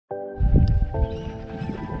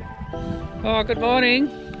Oh, good morning.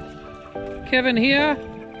 Kevin here.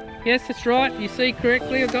 Yes, that's right. You see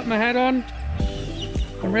correctly. I've got my hat on.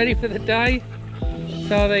 I'm ready for the day.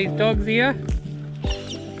 So are these dogs here.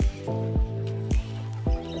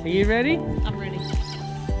 Are you ready? I'm ready.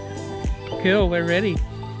 Cool, we're ready.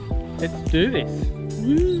 Let's do this.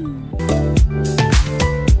 Woo.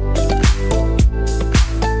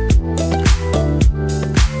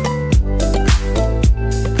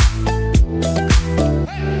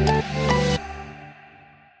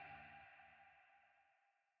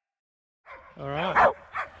 All right.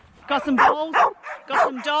 Got some balls, got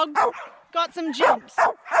some dogs, got some jumps.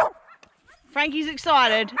 Frankie's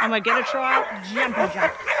excited and we're going to try jumpy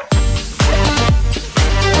jump.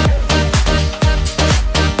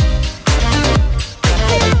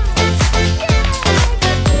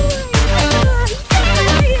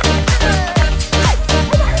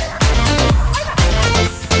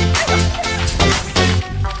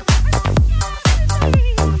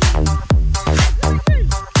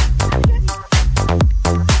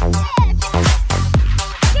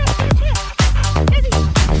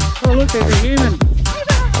 Oh, look, there's a human.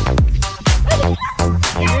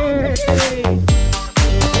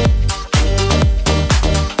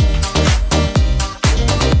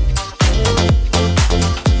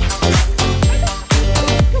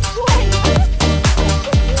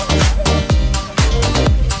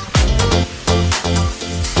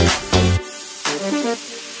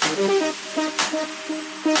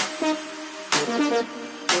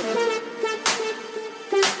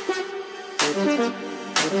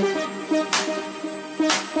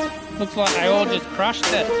 Looks like they all just crushed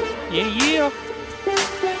it. Yeah.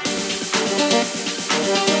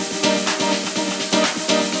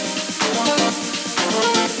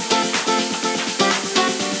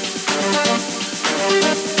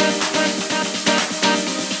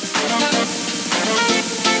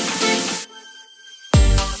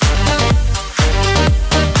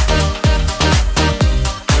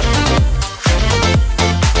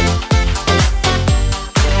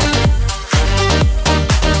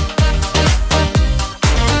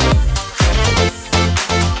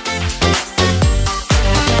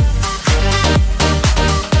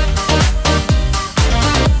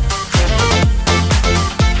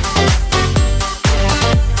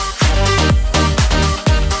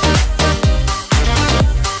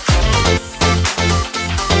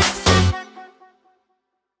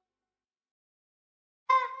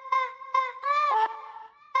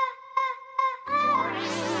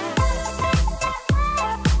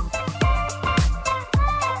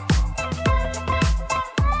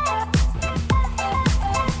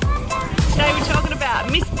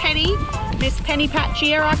 Miss Penny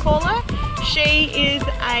Patchier, I call her. She is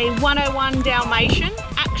a 101 Dalmatian,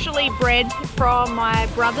 actually bred from my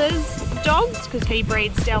brother's dogs because he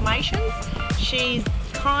breeds Dalmatians. She's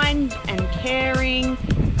kind and caring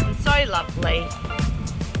and so lovely.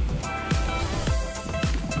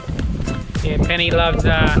 Yeah, Penny loves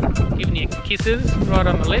giving you kisses right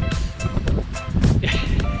on the lips.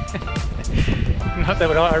 Not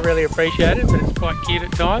that I really appreciate it, but it's quite cute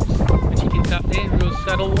at times when she gets up there, real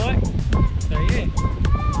subtle like. So yeah.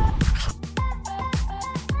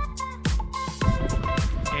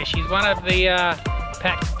 Yeah, she's one of the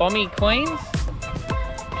pack bommy queens.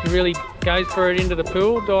 She really goes for it into the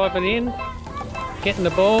pool, diving in, getting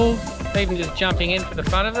the balls, even just jumping in for the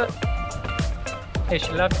fun of it. Yeah,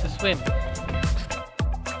 she loves to swim.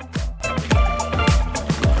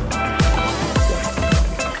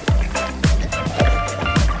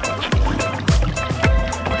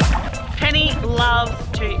 Loves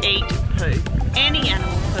to eat poo, any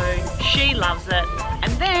animal poo, she loves it,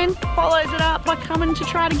 and then follows it up by coming to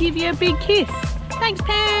try to give you a big kiss. Thanks,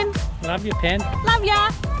 Pen. Love you, Pen. Love ya.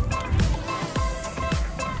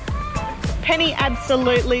 Penny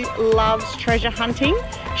absolutely loves treasure hunting.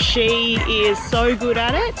 She is so good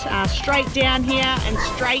at it, straight down here and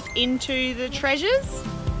straight into the treasures.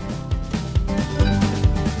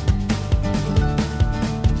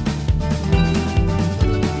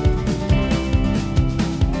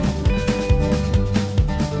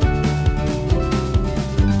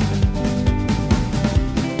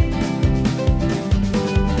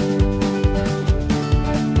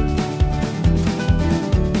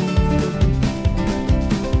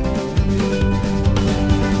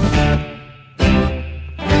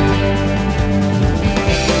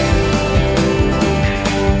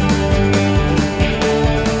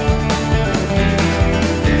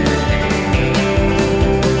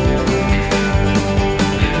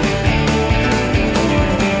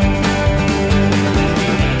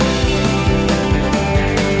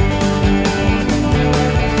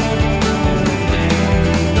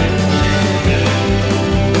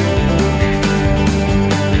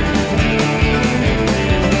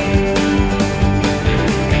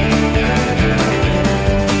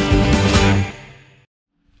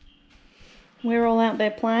 We're all out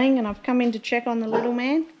there playing and I've come in to check on the little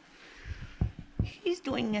man. He's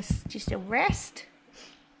doing just a rest.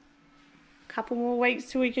 Couple more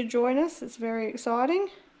weeks till he can join us. It's very exciting.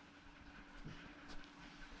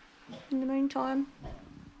 In the meantime,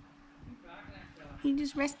 he's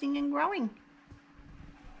just resting and growing.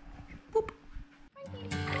 Boop.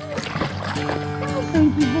 Oh,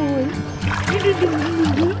 baby boy. Are you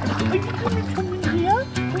going to come in here?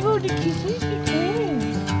 Oh, the kisses, you can.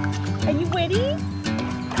 Are you ready?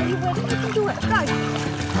 Are you ready? You can do it. Go.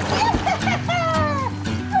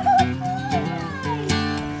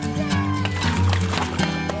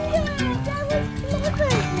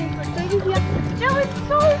 That was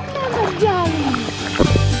so clever, darling.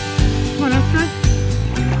 Come on, let's go.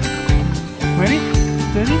 Ready?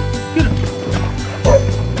 Steady? Good.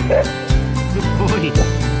 Good boy.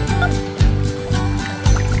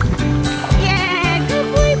 Yeah, good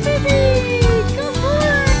boy, baby. Good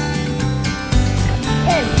boy.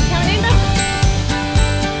 Hey, come in, go.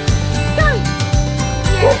 Go.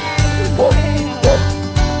 Yeah, good boy.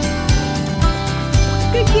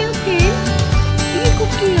 Good girl, Ken. Are you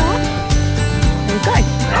good girl? Okay.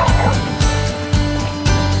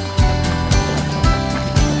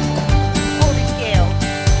 Hold it still.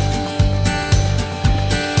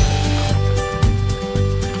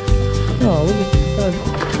 Oh, we'll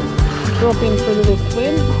just drop in for a little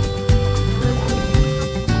swim.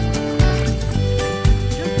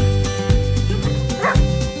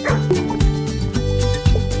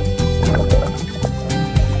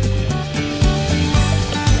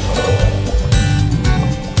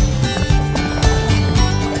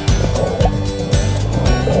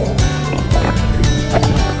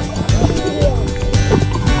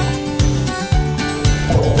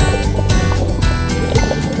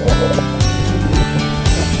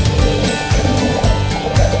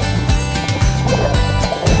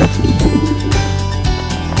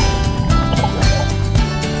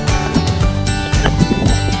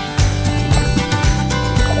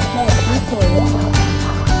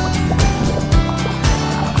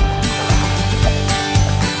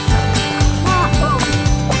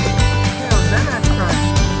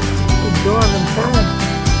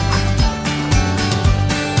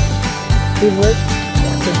 Good work.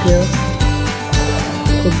 Good girl.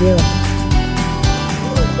 Good girl.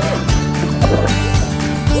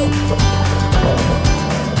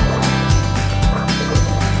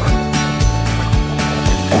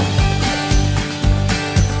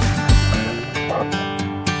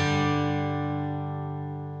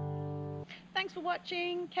 Thanks for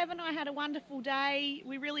watching. Kev and I had a wonderful day.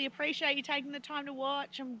 We really appreciate you taking the time to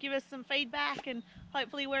watch and give us some feedback, and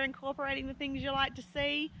hopefully we're incorporating the things you like to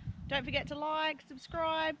see. Don't forget to like,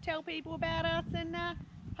 subscribe, tell people about us, and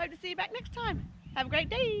hope to see you back next time. Have a great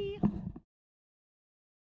day.